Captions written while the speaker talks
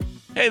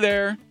Hey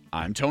there,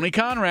 I'm Tony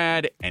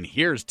Conrad, and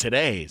here's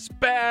today's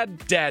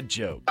bad dad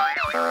joke.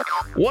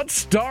 What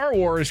Star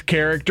Wars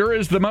character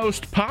is the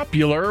most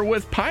popular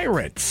with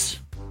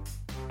pirates?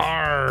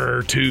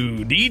 R2-D2.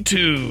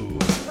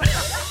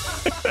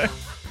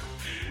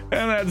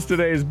 And that's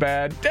today's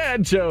bad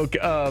dad joke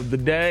of the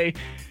day.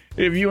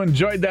 If you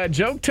enjoyed that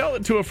joke, tell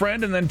it to a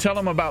friend and then tell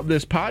them about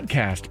this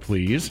podcast,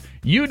 please.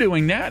 You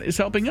doing that is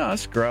helping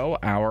us grow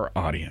our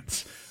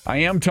audience. I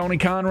am Tony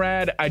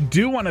Conrad. I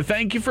do want to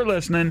thank you for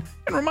listening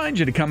and remind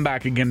you to come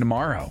back again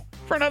tomorrow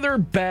for another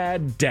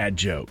bad dad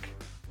joke.